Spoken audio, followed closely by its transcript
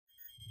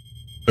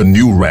A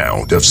new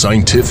round of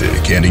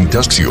scientific and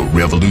industrial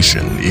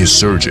revolution is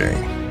surging.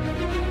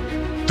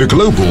 The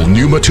global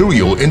new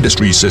material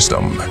industry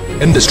system,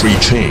 industry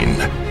chain,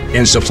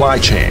 and supply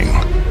chain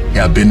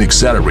have been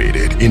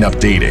accelerated in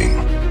updating.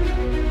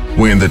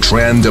 When the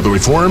trend of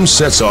reform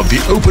sets up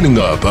the opening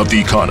up of the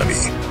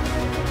economy,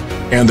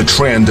 and the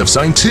trend of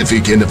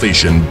scientific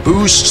innovation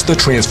boosts the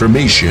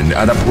transformation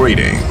and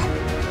upgrading,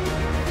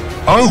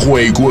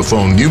 Anhui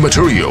Guofeng New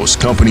Materials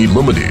Company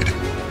Limited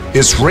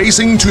is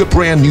racing to a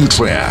brand new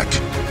track,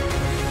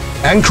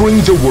 anchoring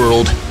the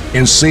world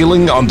and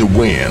sailing on the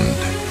wind.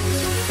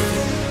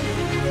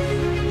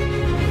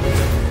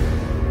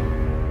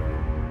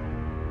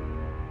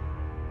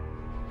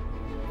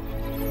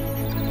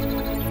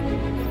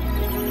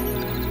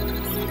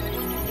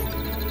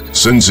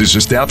 Since its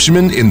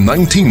establishment in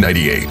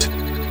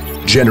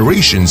 1998,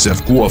 generations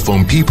of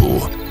Guofeng people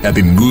have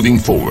been moving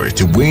forward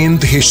to win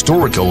the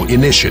historical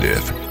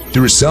initiative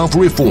through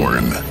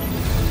self-reform.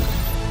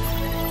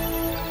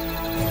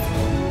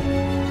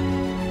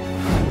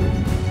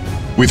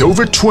 With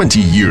over 20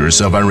 years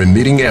of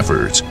unremitting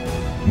efforts,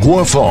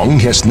 Guofeng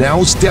has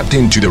now stepped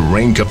into the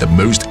rank of the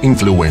most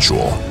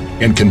influential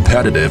and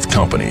competitive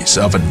companies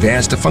of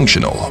advanced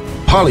functional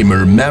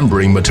polymer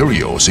membrane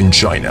materials in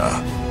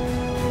China.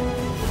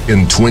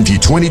 In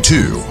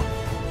 2022,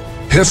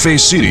 Hefei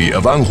City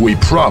of Anhui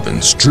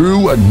Province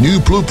drew a new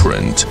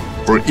blueprint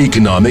for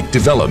economic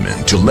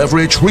development to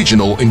leverage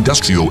regional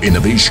industrial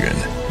innovation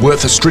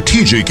with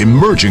strategic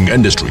emerging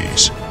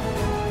industries.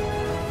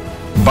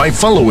 By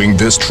following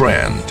this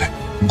trend,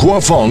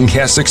 Guofeng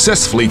has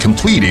successfully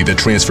completed the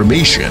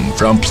transformation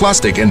from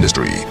plastic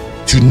industry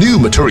to new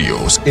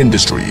materials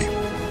industry.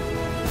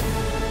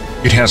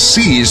 It has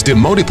seized the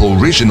multiple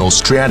regional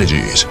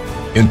strategies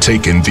and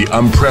taken the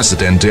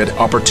unprecedented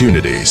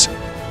opportunities.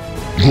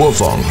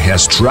 Guofeng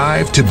has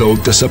strived to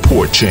build the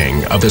support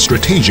chain of the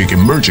strategic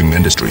emerging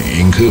industry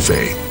in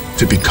Hefei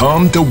to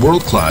become the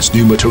world-class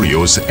new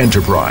materials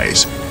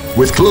enterprise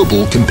with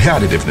global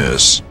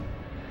competitiveness.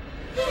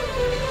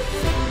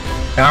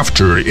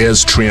 After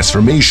its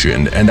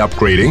transformation and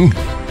upgrading,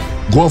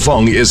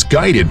 Guofeng is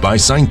guided by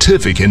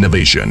scientific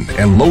innovation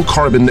and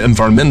low-carbon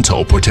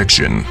environmental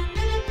protection,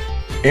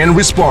 and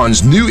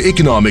responds new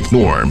economic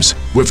norms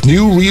with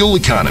new real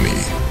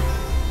economy.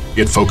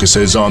 It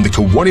focuses on the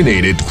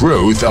coordinated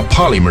growth of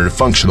polymer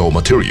functional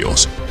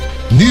materials,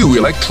 new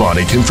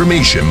electronic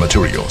information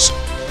materials,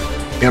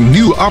 and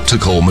new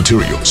optical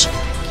materials,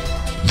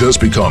 thus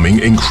becoming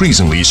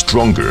increasingly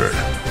stronger.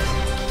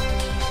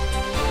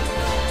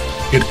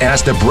 It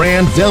adds the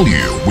brand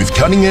value with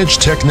cutting-edge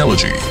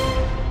technology,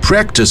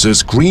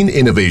 practices green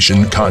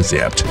innovation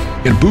concept,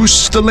 and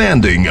boosts the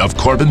landing of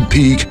carbon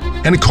peak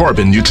and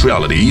carbon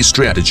neutrality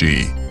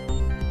strategy.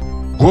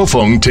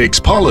 Guofeng takes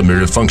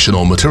polymer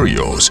functional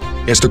materials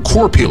as the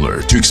core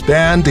pillar to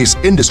expand its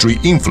industry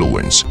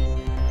influence,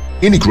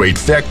 integrate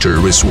factor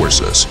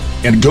resources,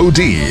 and go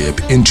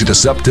deep into the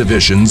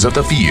subdivisions of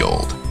the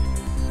field.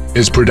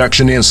 Its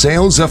production and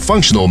sales of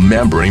functional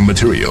membrane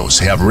materials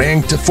have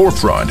ranked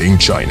forefront in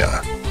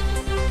China.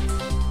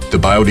 The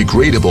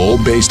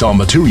biodegradable based on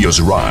materials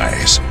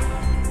rise.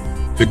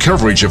 The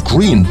coverage of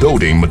green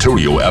building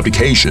material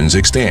applications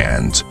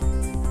extends,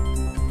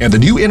 and the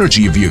new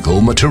energy vehicle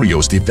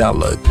materials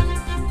develop.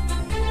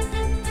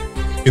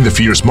 In the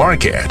fierce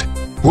market,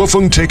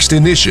 Guofeng takes the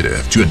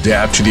initiative to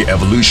adapt to the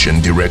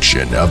evolution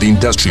direction of the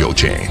industrial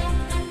chain,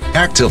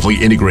 actively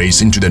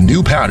integrates into the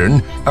new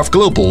pattern of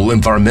global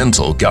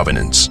environmental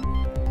governance,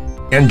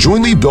 and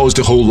jointly builds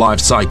the whole life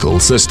cycle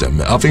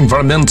system of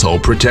environmental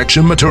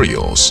protection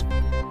materials.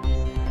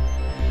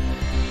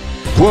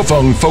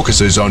 Guofeng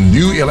focuses on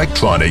new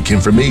electronic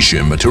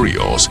information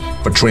materials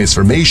for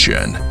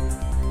transformation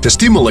to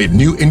stimulate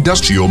new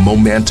industrial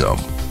momentum.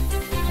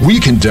 We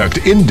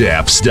conduct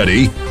in-depth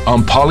study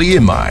on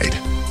polyimide,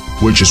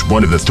 which is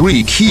one of the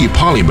three key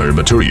polymer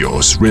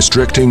materials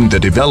restricting the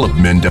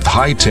development of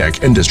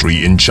high-tech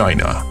industry in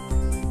China.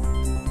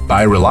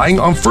 By relying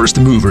on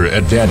first-mover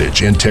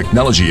advantage and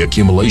technology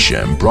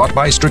accumulation brought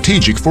by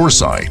strategic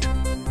foresight,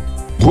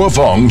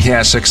 Guofeng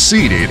has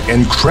succeeded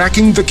in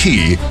cracking the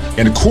key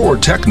and core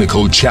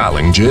technical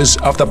challenges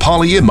of the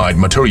polyimide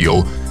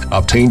material,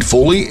 obtained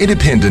fully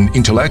independent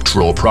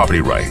intellectual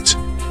property rights,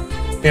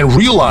 and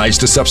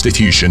realized the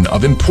substitution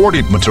of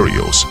imported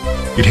materials.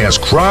 It has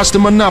crossed the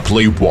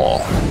monopoly wall,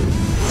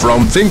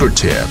 from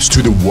fingertips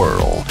to the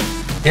world,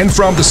 and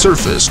from the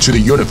surface to the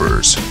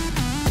universe.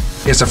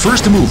 As a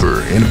first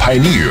mover and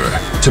pioneer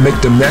to make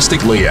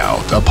domestic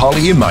layout of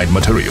polyimide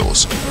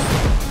materials,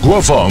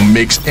 Guofeng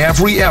makes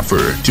every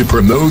effort to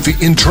promote the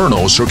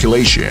internal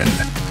circulation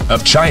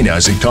of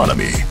China's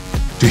economy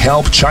to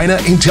help China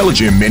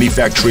intelligent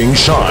manufacturing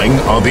shine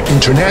on the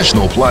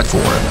international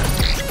platform.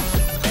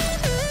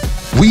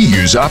 We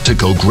use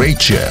optical grade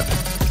chip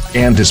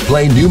and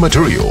display new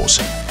materials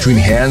to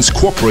enhance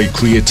corporate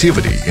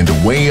creativity in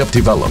the way of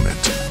development.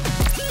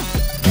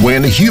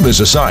 When human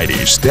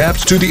society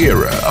steps to the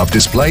era of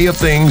display of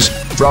things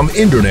from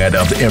Internet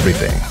of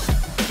Everything,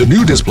 the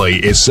new display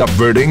is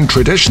subverting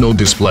traditional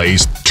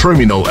display's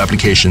terminal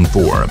application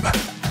form.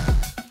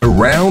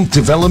 around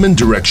development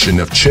direction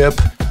of chip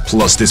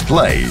plus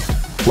display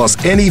plus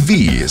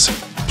NEVs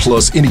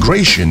plus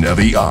integration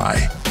of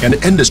AI and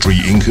industry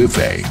in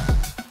Guofeng.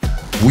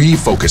 We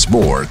focus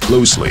more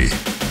closely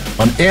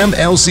on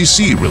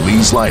MLCC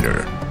release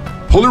liner,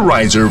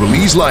 polarizer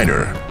release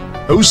liner,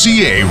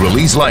 OCA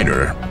release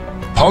liner,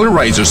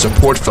 polarizer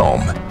support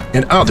film,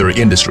 and other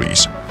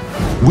industries.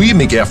 We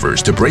make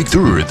efforts to break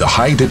through the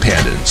high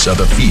dependence of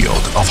the field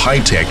of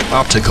high-tech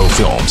optical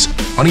films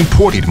on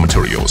imported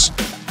materials.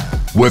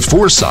 With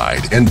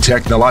foresight and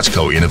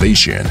technological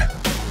innovation,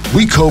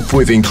 we cope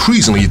with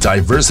increasingly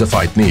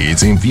diversified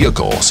needs in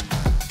vehicles,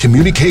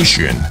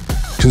 communication,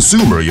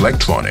 consumer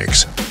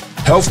electronics,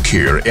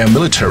 healthcare, and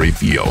military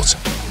fields.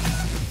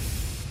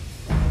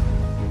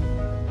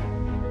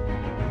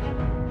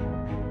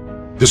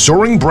 The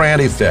soaring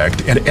brand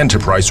effect and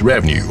enterprise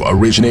revenue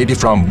originated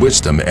from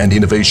wisdom and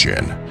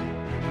innovation.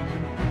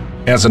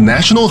 As a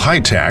national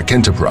high-tech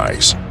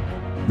enterprise,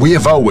 we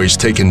have always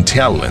taken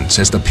talents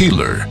as the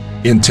pillar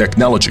and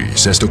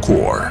technologies as the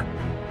core.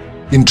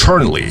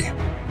 Internally,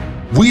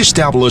 we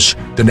established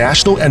the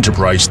National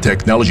Enterprise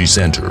Technology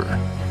Center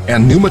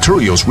and New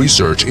Materials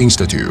Research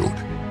Institute.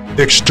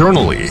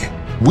 Externally,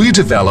 we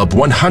develop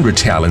 100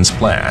 Talents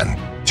Plan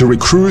to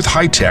recruit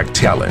high-tech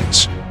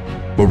talents.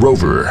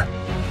 Moreover,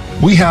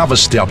 we have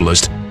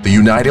established the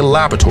United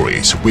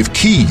Laboratories with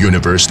key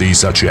universities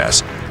such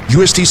as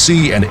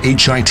USTC and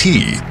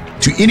HIT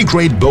to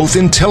integrate both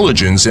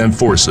intelligence and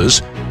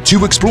forces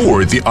to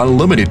explore the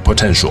unlimited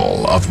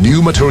potential of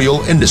new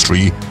material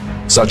industry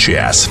such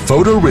as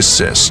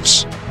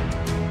photoresists.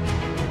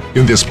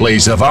 In this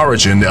place of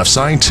origin of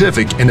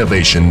scientific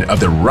innovation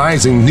of the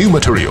rising new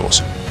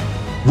materials,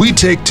 we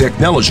take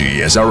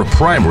technology as our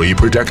primary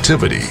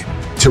productivity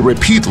to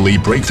repeatedly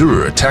break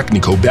through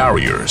technical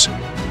barriers.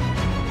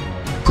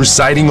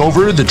 Presiding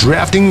over the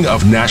drafting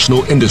of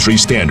national industry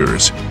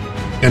standards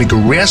and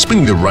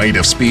grasping the right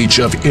of speech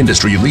of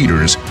industry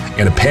leaders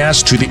and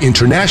pass to the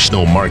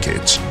international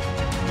markets.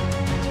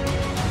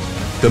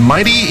 The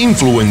mighty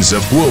influence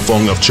of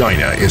Guofeng of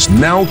China is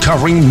now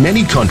covering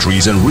many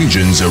countries and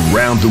regions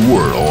around the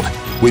world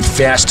with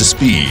fast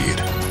speed.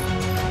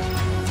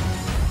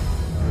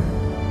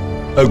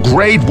 A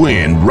great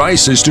wind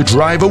rises to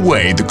drive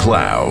away the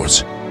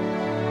clouds,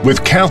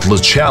 with countless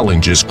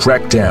challenges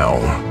cracked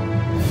down.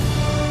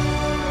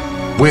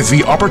 With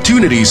the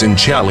opportunities and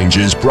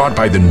challenges brought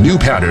by the new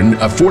pattern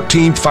of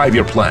 14th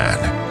Five-Year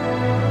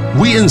Plan,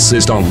 we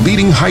insist on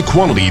leading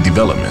high-quality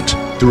development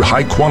through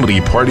high-quality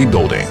party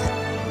building,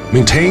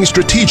 maintain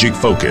strategic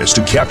focus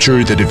to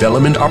capture the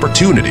development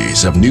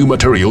opportunities of new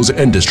materials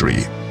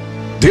industry,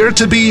 dare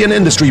to be an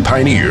industry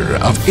pioneer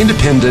of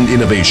independent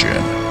innovation.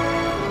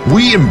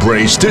 We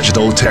embrace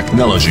digital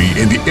technology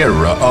in the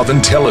era of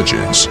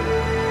intelligence,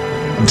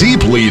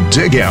 deeply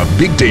dig out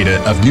big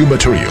data of new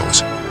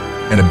materials,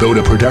 and build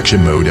a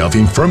production mode of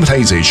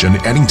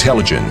informatization and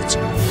intelligence.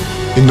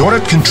 In order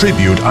to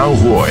contribute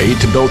Anhui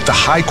to build the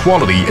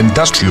high-quality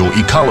industrial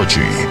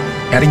ecology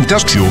and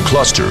industrial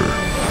cluster,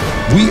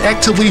 we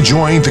actively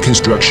join the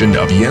construction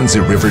of Yangtze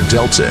River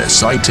Delta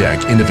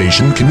Sci-Tech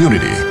Innovation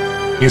Community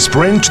and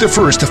sprint to the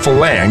first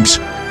phalanx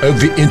of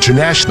the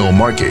international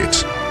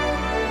market.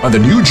 On the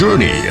new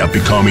journey of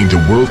becoming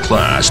the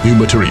world-class new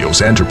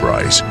materials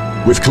enterprise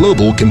with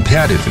global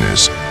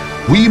competitiveness,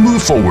 we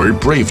move forward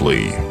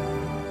bravely.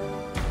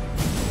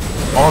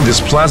 On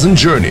this pleasant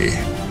journey,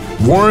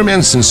 warm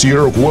and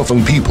sincere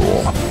Guofeng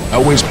people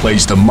always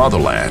place the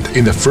motherland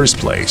in the first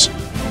place,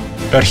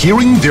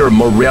 adhering their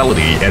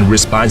morality and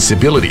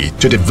responsibility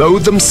to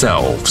devote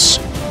themselves.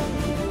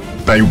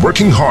 By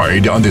working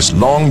hard on this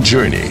long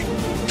journey,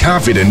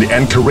 confident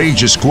and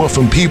courageous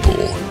Guofeng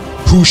people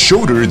who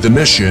shoulder the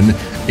mission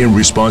and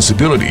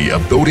responsibility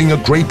of building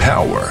a great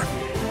power,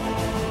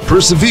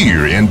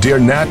 persevere and dare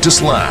not to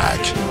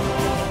slack.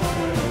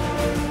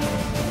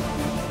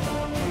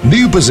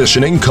 New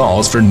positioning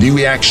calls for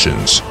new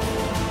actions.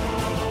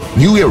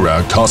 New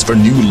era calls for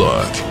new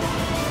look.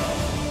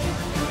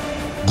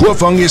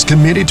 Guofeng is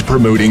committed to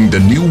promoting the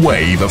new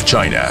wave of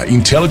China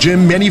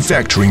intelligent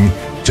manufacturing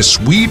to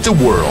sweep the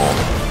world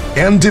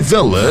and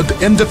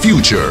develop in the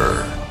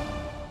future.